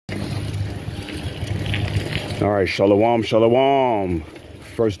All right, shalom, shalom.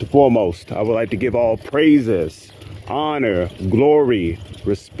 First and foremost, I would like to give all praises, honor, glory,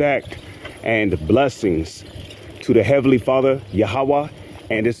 respect, and blessings to the Heavenly Father, Yahweh,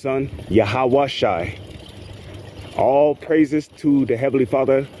 and His Son, Yahweh Shai. All praises to the Heavenly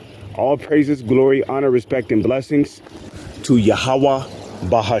Father, all praises, glory, honor, respect, and blessings to Yahweh,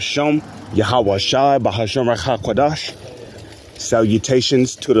 Bahasham, Yahweh Shai, Bahasham Rachakwadash.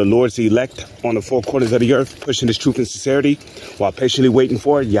 Salutations to the Lord's elect on the four corners of the earth, pushing His truth and sincerity while patiently waiting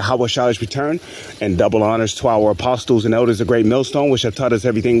for Yahweh Shai's return. And double honors to our apostles and elders of Great Millstone, which have taught us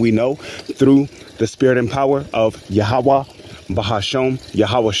everything we know through the spirit and power of Yahweh, Bahasham,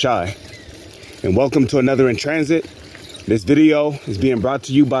 Yahweh Shai. And welcome to another In Transit. This video is being brought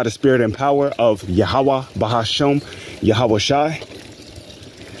to you by the spirit and power of Yahweh, Bahasham, Yahweh Shai.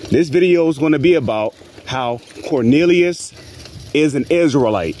 This video is going to be about how Cornelius is an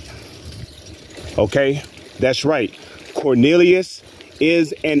Israelite. Okay, that's right. Cornelius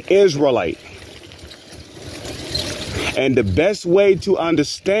is an Israelite. And the best way to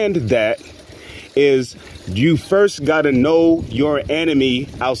understand that is you first got to know your enemy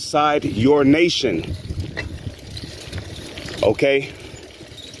outside your nation. Okay?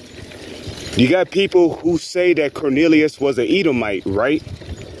 You got people who say that Cornelius was an Edomite, right?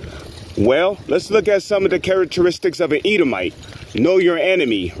 Well, let's look at some of the characteristics of an Edomite. Know your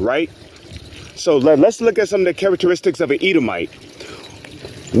enemy, right? So let's look at some of the characteristics of an Edomite.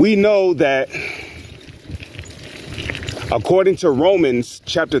 We know that according to Romans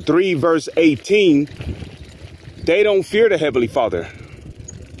chapter 3, verse 18, they don't fear the Heavenly Father.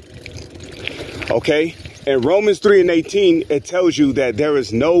 Okay? In Romans 3 and 18, it tells you that there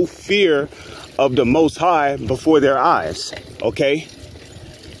is no fear of the Most High before their eyes. Okay?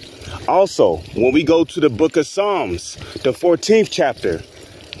 Also, when we go to the book of Psalms, the 14th chapter,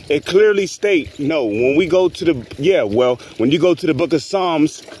 it clearly states, when you go to the book of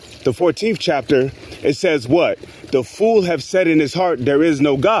Psalms, the 14th chapter, it says what? The fool have said in his heart, there is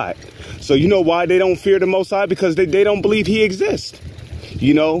no God. So you know why they don't fear the Most High? Because they don't believe He exists.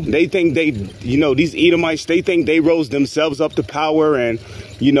 You know, they think these Edomites, they think they rose themselves up to power and,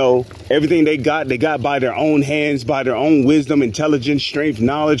 everything they got by their own hands, by their own wisdom, intelligence, strength,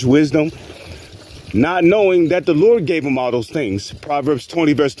 knowledge, wisdom, not knowing that the Lord gave them all those things. Proverbs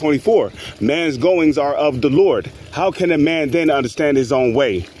 20, verse 24, man's goings are of the Lord. How can a man then understand his own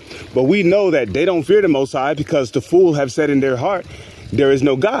way? But we know that they don't fear the Most High because the fool have said in their heart, there is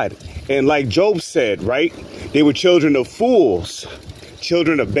no God. And like Job said, right? They were children of fools,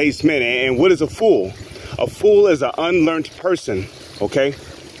 children of base men. And what is a fool? A fool is an unlearned person, okay?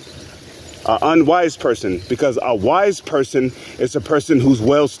 An unwise person, because a wise person is a person who's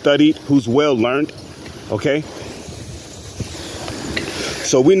well studied, who's well learned, okay?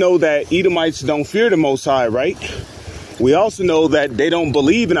 So we know that Edomites don't fear the Most High, right? We also know that they don't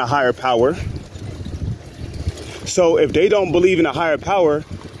believe in a higher power. So if they don't believe in a higher power,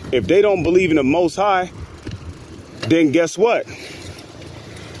 if they don't believe in the Most High, then guess what?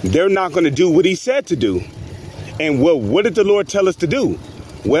 They're not going to do what He said to do. And well, what did the Lord tell us to do?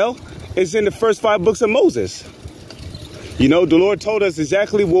 Well, it's in the first 5 books of Moses. The Lord told us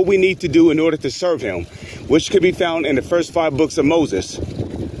exactly what we need to do in order to serve Him, which can be found in the first 5 books of Moses.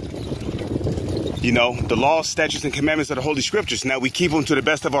 The law, statutes, and commandments of the Holy Scriptures. Now, we keep them to the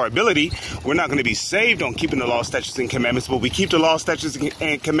best of our ability. We're not going to be saved on keeping the law, statutes, and commandments, but we keep the law, statutes,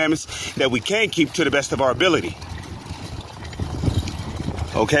 and commandments that we can keep to the best of our ability.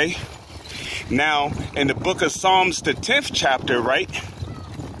 Okay? Now, in the book of Psalms, the 10th chapter, right?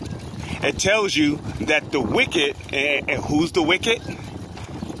 It tells you that the wicked, and who's the wicked?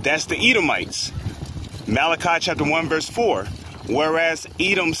 That's the Edomites. Malachi chapter 1, verse 4. Whereas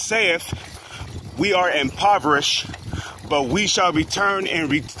Edom saith, we are impoverished, but we shall return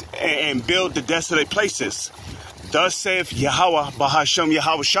and build the desolate places. Thus saith Yahweh, Bahasham,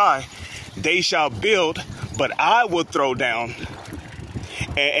 Yahweh Shai, they shall build, but I will throw down,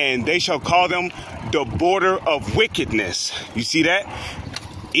 and they shall call them the border of wickedness. You see that?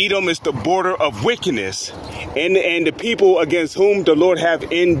 Edom is the border of wickedness, and the people against whom the Lord have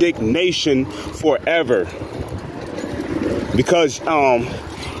indignation forever. Because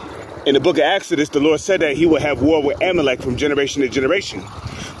in the book of Exodus, the Lord said that He will have war with Amalek from generation to generation.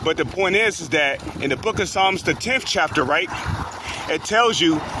 But the point is that in the book of Psalms, the 10th chapter, right, it tells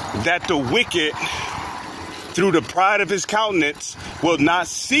you that the wicked, through the pride of his countenance, will not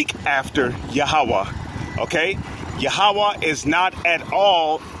seek after Yahweh. Okay? Yahweh is not at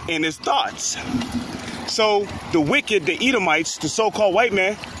all in his thoughts. So the wicked, the Edomites, the so-called white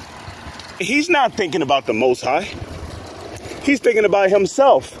man, he's not thinking about the Most High. He's thinking about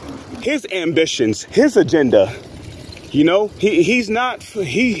himself. his ambitions, his agenda. You know, he's not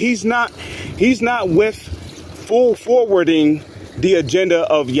with full forwarding the agenda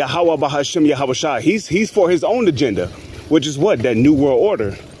of Yahweh Bahashem Yahweh Shai. He's for his own agenda, which is what? That new world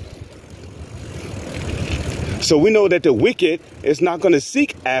order. So we know that the wicked is not going to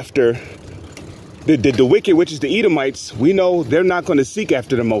seek after the wicked, which is the Edomites. We know they're not going to seek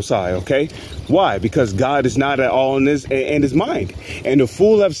after the Most High. Okay, why? Because God is not at all in his mind, and the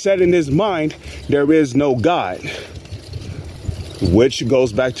fool have said in his mind, there is no God. Which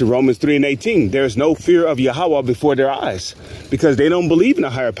goes back to Romans 3:18. There's no fear of Yahweh before their eyes, because they don't believe in a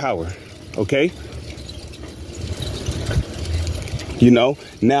higher power. Okay. You know,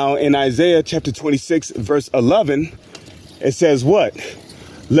 now in Isaiah chapter 26, verse 11, it says what?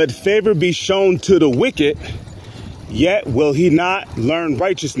 Let favor be shown to the wicked, yet will he not learn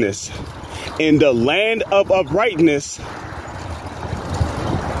righteousness. In the land of uprightness,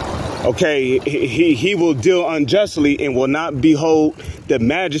 okay, he will deal unjustly and will not behold the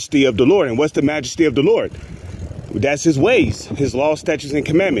majesty of the Lord. And what's the majesty of the Lord? That's his ways, his law, statutes, and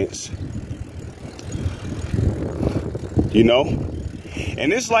commandments. You know?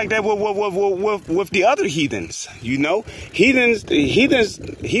 And it's like that with the other heathens, you know? Heathens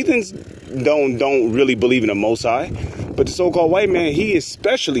don't really believe in the Most High. But the so-called white man, he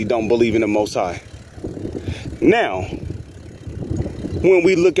especially don't believe in the Most High. Now, when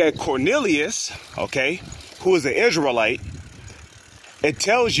we look at Cornelius, okay, who is an Israelite, it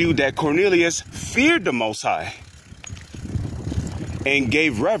tells you that Cornelius feared the Most High and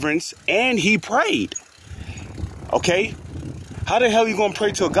gave reverence, and he prayed. Okay? How the hell are you going to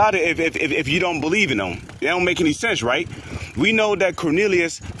pray to a God if you don't believe in him? It don't make any sense, right? We know that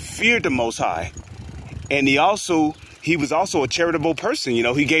Cornelius feared the Most High. And he was also a charitable person. You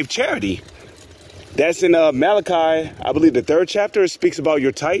know, he gave charity. That's in Malachi, I believe the 3rd chapter. It speaks about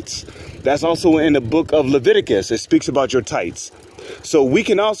your tithes. That's also in the book of Leviticus. It speaks about your tithes. So we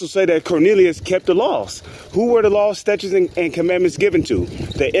can also say that Cornelius kept the laws. Who were the laws, statutes, and commandments given to?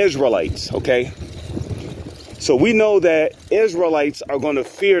 The Israelites, okay? So we know that Israelites are going to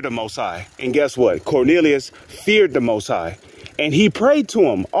fear the Most High. And guess what? Cornelius feared the Most High. And he prayed to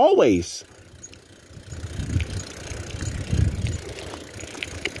him always.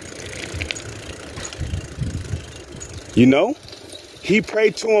 You know? He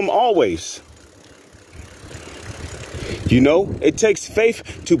prayed to him always. You know, it takes faith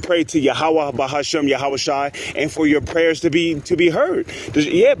to pray to Yahweh Bahashem Yahweh Shai and for your prayers to be heard.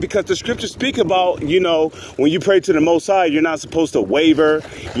 Yeah, because the scriptures speak about, you know, when you pray to the Most High, you're not supposed to waver.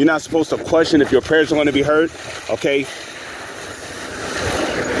 You're not supposed to question if your prayers are going to be heard. Okay.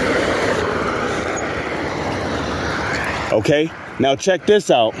 Okay. Now check this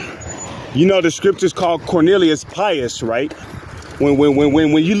out. You know, the scriptures call Cornelius pious, right? When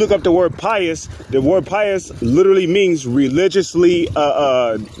you look up the word pious literally means religiously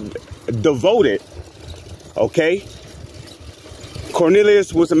devoted. Okay,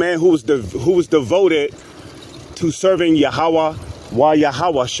 Cornelius was a man who was devoted to serving Yahweh wa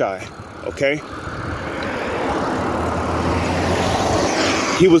Yahweh Shai. Okay,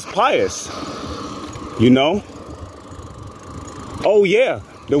 he was pious. You know. Oh yeah.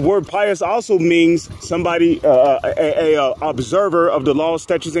 The word pious also means somebody, a observer of the law,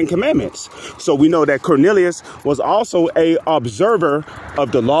 statutes, and commandments. So we know that Cornelius was also a observer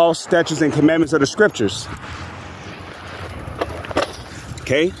of the law, statutes, and commandments of the scriptures.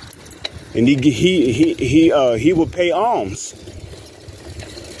 Okay, and he would pay alms.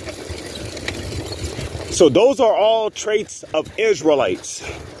 So those are all traits of Israelites.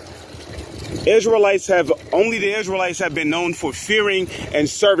 The Israelites have been known for fearing and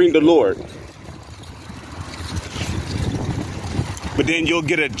serving the Lord. But then you'll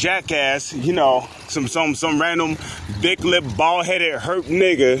get a jackass, you know, some random big lip, bald headed, hurt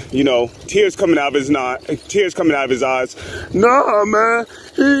nigga, you know, tears coming out of his eyes. Nah, man,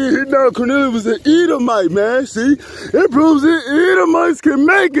 Cornelius was an Edomite, man. See, it proves that Edomites can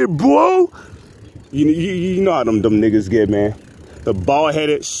make it, boy. You know how them niggas get, man. The bald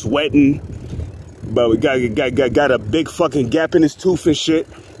headed, sweating. But we got a big fucking gap in his tooth and shit,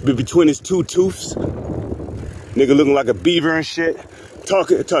 between his two tooths. Nigga looking like a beaver and shit.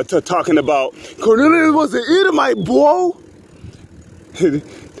 Talking about Cornelius was an Edomite, bro.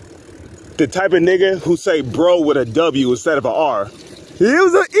 The type of nigga who say bro with a W instead of an R. He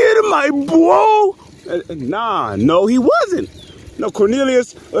was an Edomite, bro. Nah, no, he wasn't. No,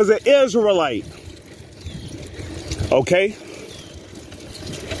 Cornelius was an Israelite. Okay?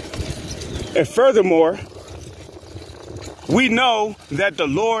 And furthermore, we know that the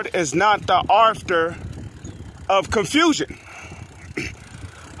Lord is not the author of confusion.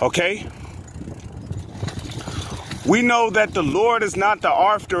 Okay? We know that the Lord is not the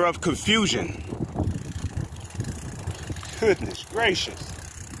author of confusion. Goodness gracious.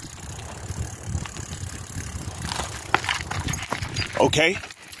 Okay?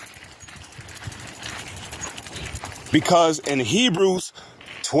 Because in Hebrews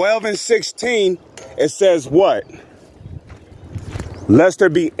 12 and 16, it says what? Lest there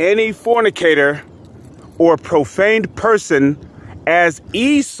be any fornicator or profaned person as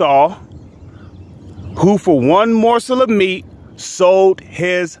Esau, who for one morsel of meat sold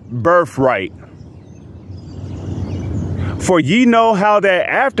his birthright. For ye know how that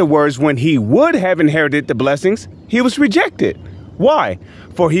afterwards, when he would have inherited the blessings, he was rejected. Why?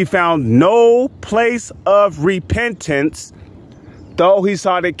 For he found no place of repentance, though he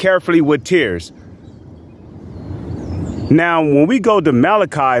sought it carefully with tears. Now, when we go to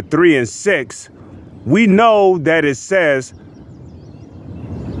Malachi 3 and 6, we know that it says,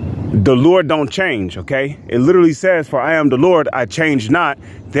 the Lord don't change, okay? It literally says, for I am the Lord, I change not.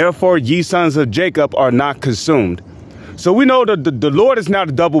 Therefore, ye sons of Jacob are not consumed. So we know that the Lord is not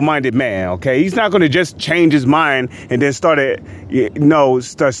a double-minded man, okay? He's not going to just change his mind and then start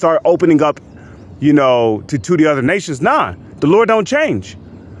opening up, to the other nations. Nah, the Lord don't change.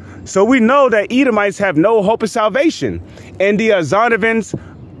 So we know that Edomites have no hope of salvation. In the Zondervan's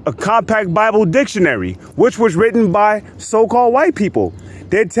a Compact Bible Dictionary, which was written by so-called white people,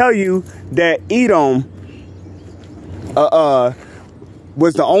 they tell you that Edom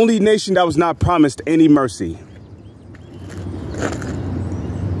was the only nation that was not promised any mercy.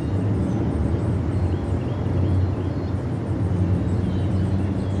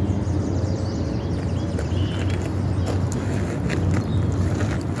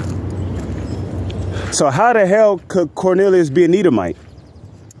 So how the hell could Cornelius be an Edomite?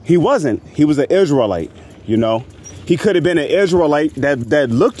 He wasn't. He was an Israelite, He could have been an Israelite that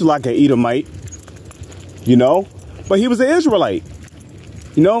looked like an Edomite, But he was an Israelite,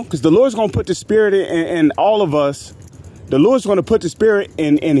 Because the Lord's going to put the spirit in all of us. The Lord's going to put the spirit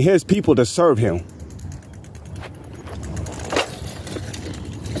in his people to serve him.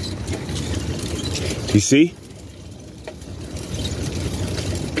 You see?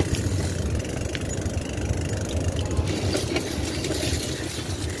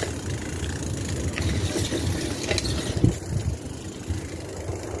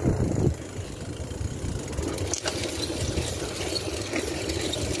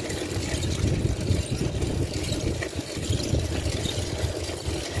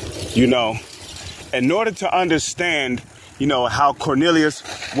 In order to understand, how Cornelius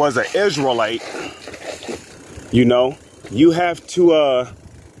was an Israelite, you have to,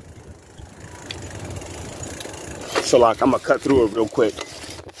 so like, I'm gonna cut through it real quick.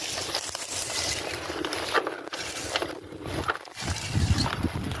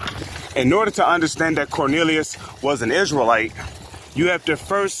 In order to understand that Cornelius was an Israelite, you have to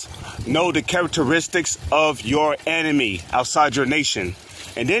first know the characteristics of your enemy outside your nation.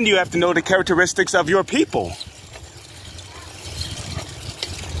 And then you have to know the characteristics of your people.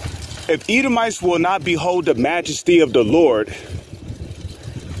 If Edomites will not behold the majesty of the Lord,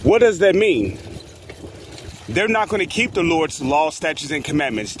 what does that mean? They're not going to keep the Lord's law, statutes, and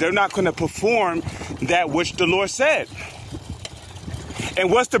commandments. They're not going to perform that which the Lord said.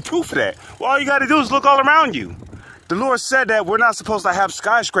 And what's the proof of that? Well, all you got to do is look all around you. The Lord said that we're not supposed to have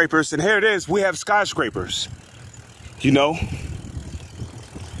skyscrapers, and here it is, we have skyscrapers. The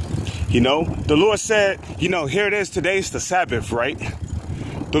Lord said, here it is, today's the Sabbath, right?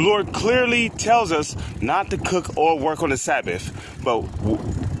 The Lord clearly tells us not to cook or work on the Sabbath. But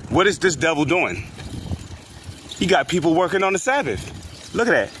what is this devil doing? He got people working on the Sabbath. Look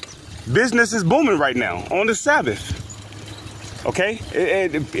at that. Business is booming right now on the Sabbath. Okay?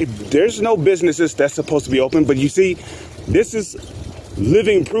 There's no businesses that's supposed to be open, but you see, this is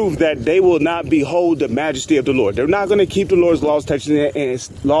living proof that they will not behold the majesty of the Lord. They're not going to keep the Lord's laws,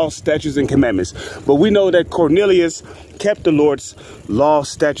 statutes, and commandments. But we know that Cornelius kept the Lord's laws,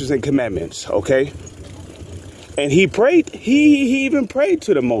 statutes, and commandments. Okay, and he prayed. He even prayed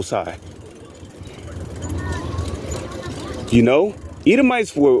to the Most High.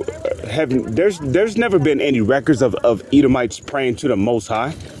 Edomites were having. There's never been any records of Edomites praying to the Most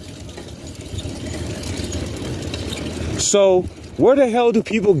High. So where the hell do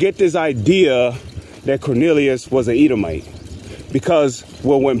people get this idea that Cornelius was an Edomite? Because,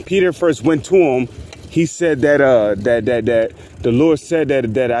 when Peter first went to him, he said that that the Lord said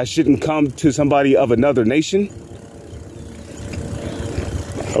that I shouldn't come to somebody of another nation.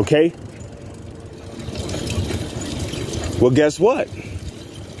 Okay? Well, guess what?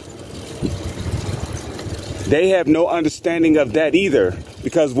 They have no understanding of that either.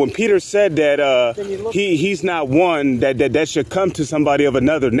 Because when Peter said that he's not one that should come to somebody of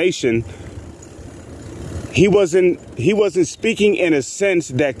another nation, he wasn't speaking in a sense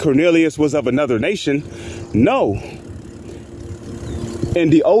that Cornelius was of another nation. No. In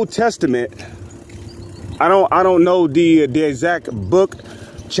the Old Testament, I don't know the exact book,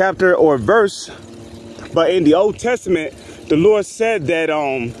 chapter, or verse, but in the Old Testament, the Lord said that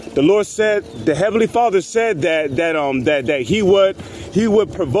the Heavenly Father said that he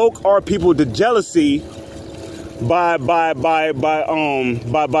would provoke our people to jealousy by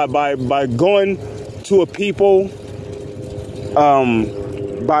going to a people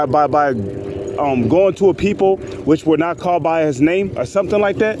going to a people which were not called by his name, or something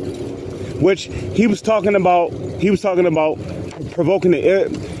like that, which he was talking about provoking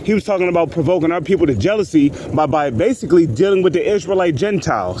our people to jealousy by basically dealing with the Israelite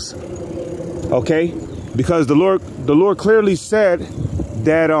Gentiles. Okay, because the Lord clearly said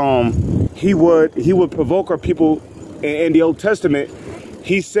that he would provoke our people in the Old Testament.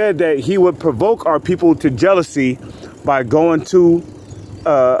 He said that he would provoke our people to jealousy by going to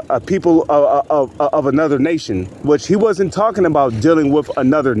a people of another nation, which he wasn't talking about dealing with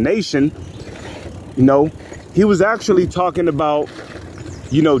another nation. You know, he was actually talking about,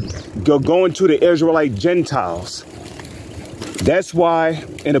 you know, going to the Israelite Gentiles. That's why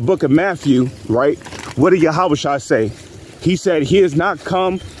in the book of Matthew, right, what did Yahweh say? He said he has not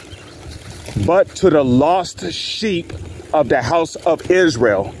come but to the lost sheep of the house of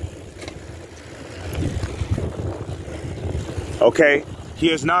Israel. Okay, he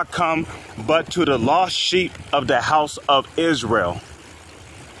has not come but to the lost sheep of the house of Israel.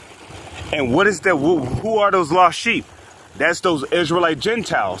 And what is that? Who are those lost sheep? That's those Israelite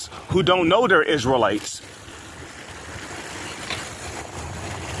Gentiles who don't know they're Israelites.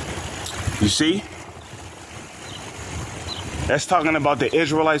 You see? That's talking about the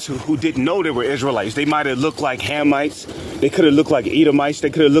Israelites who didn't know they were Israelites. They might have looked like Hamites. They could have looked like Edomites. They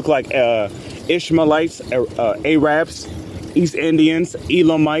could have looked like Ishmaelites, Arabs, East Indians,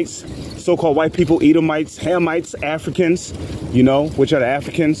 Elamites, so-called white people, Edomites, Hamites, Africans, you know, which are the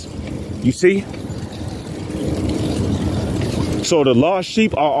Africans. You see? So the lost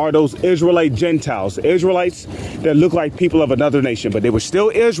sheep are those Israelite Gentiles, Israelites that look like people of another nation, but they were still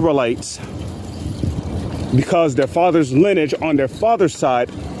Israelites because their father's lineage on their father's side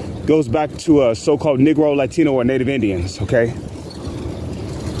goes back to so-called Negro, Latino, or Native Indians, okay?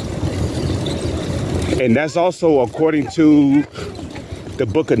 And that's also according to the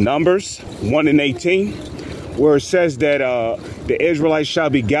book of Numbers 1:18, where it says that the Israelites shall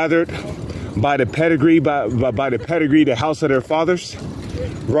be gathered by the pedigree, the house of their fathers,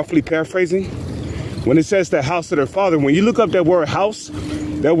 roughly paraphrasing. When it says the house of their father, when you look up that word house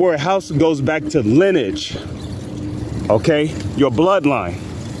goes back to lineage, okay? Your bloodline,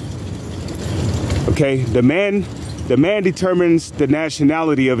 okay? The man determines the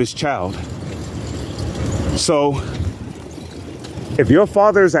nationality of his child. So if your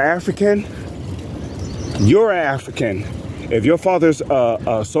father is an African, you're an African. If your father's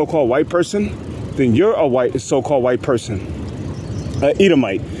a so-called white person, then you're a so-called white person,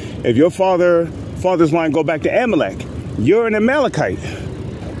 Edomite. If your father's line go back to Amalek, you're an Amalekite.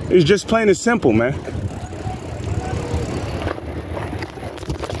 It's just plain and simple, man.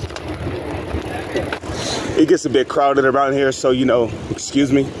 It gets a bit crowded around here, so, you know,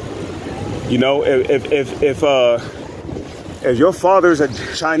 excuse me. You know, if your father's a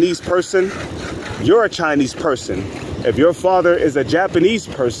Chinese person, you're a Chinese person. If your father is a Japanese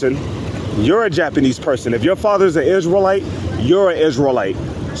person, you're a Japanese person. If your father's an Israelite, you're an Israelite.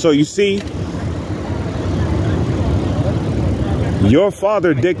 So you see, your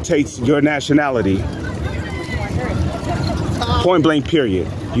father dictates your nationality. Point blank, period,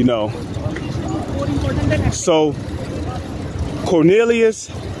 you know. So Cornelius,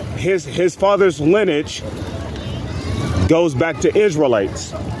 his father's lineage goes back to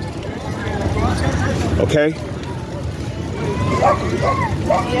Israelites. Okay?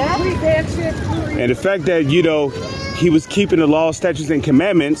 And the fact that, you know, he was keeping the law, statutes, and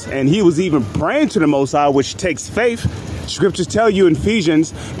commandments, and he was even praying to the Most High, which takes faith. Scriptures tell you in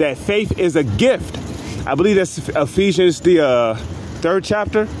Ephesians that faith is a gift. I believe that's Ephesians, the 3rd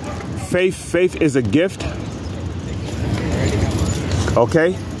chapter. Faith is a gift.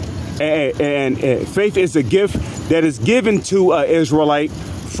 Okay? And faith is a gift that is given to an Israelite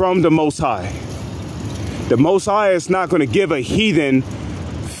from the Most High. The Most High is not going to give a heathen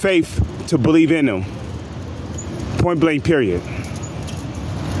faith to believe in him. Point blank, period.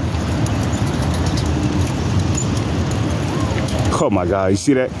 Oh my God, you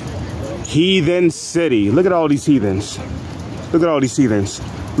see that? Heathen city. Look at all these heathens. Look at all these heathens.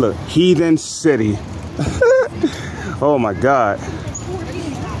 Look, heathen city. Oh my God.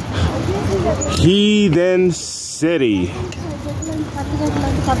 Heathen city.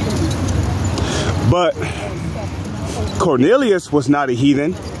 But Cornelius was not a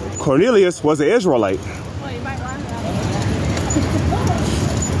heathen. Cornelius was an Israelite.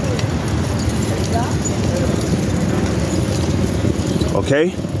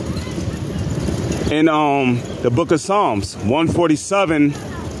 Okay? In the book of Psalms 147,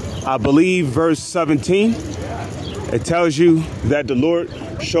 I believe verse 17, it tells you that the Lord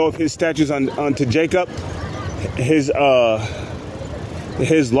showeth his statutes unto Jacob, his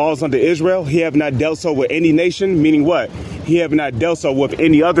laws unto Israel. He have not dealt so with any nation, meaning what? He have not dealt so with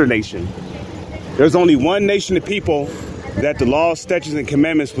any other nation. There's only one nation of people that the law, statutes, and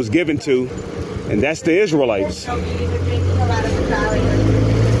commandments was given to, and that's the Israelites.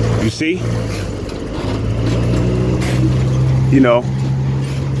 You see? You know,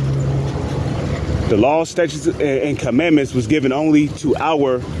 the law, statutes, and commandments was given only to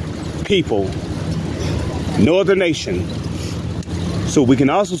our people, no other nation. So we can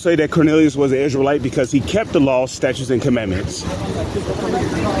also say that Cornelius was an Israelite because he kept the law, statutes, and commandments.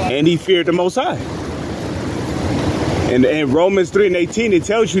 And he feared the Most High. And in Romans 3:18, it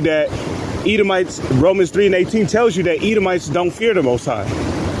tells you that Edomites, Romans 3:18 tells you that Edomites don't fear the Most High.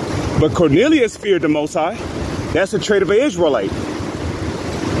 But Cornelius feared the Most High. That's a trait of an Israelite.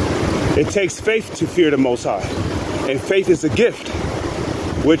 It takes faith to fear the Most High. And faith is a gift,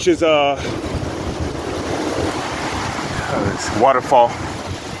 which is waterfall.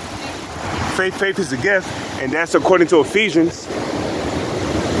 Faith is a gift, and that's according to Ephesians.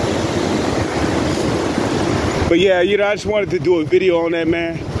 But yeah, you know, I just wanted to do a video on that,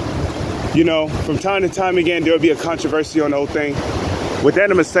 man. You know, from time to time again, there'll be a controversy on the whole thing. With that,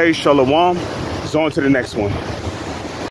 I'm gonna say shalom. So on to the next one.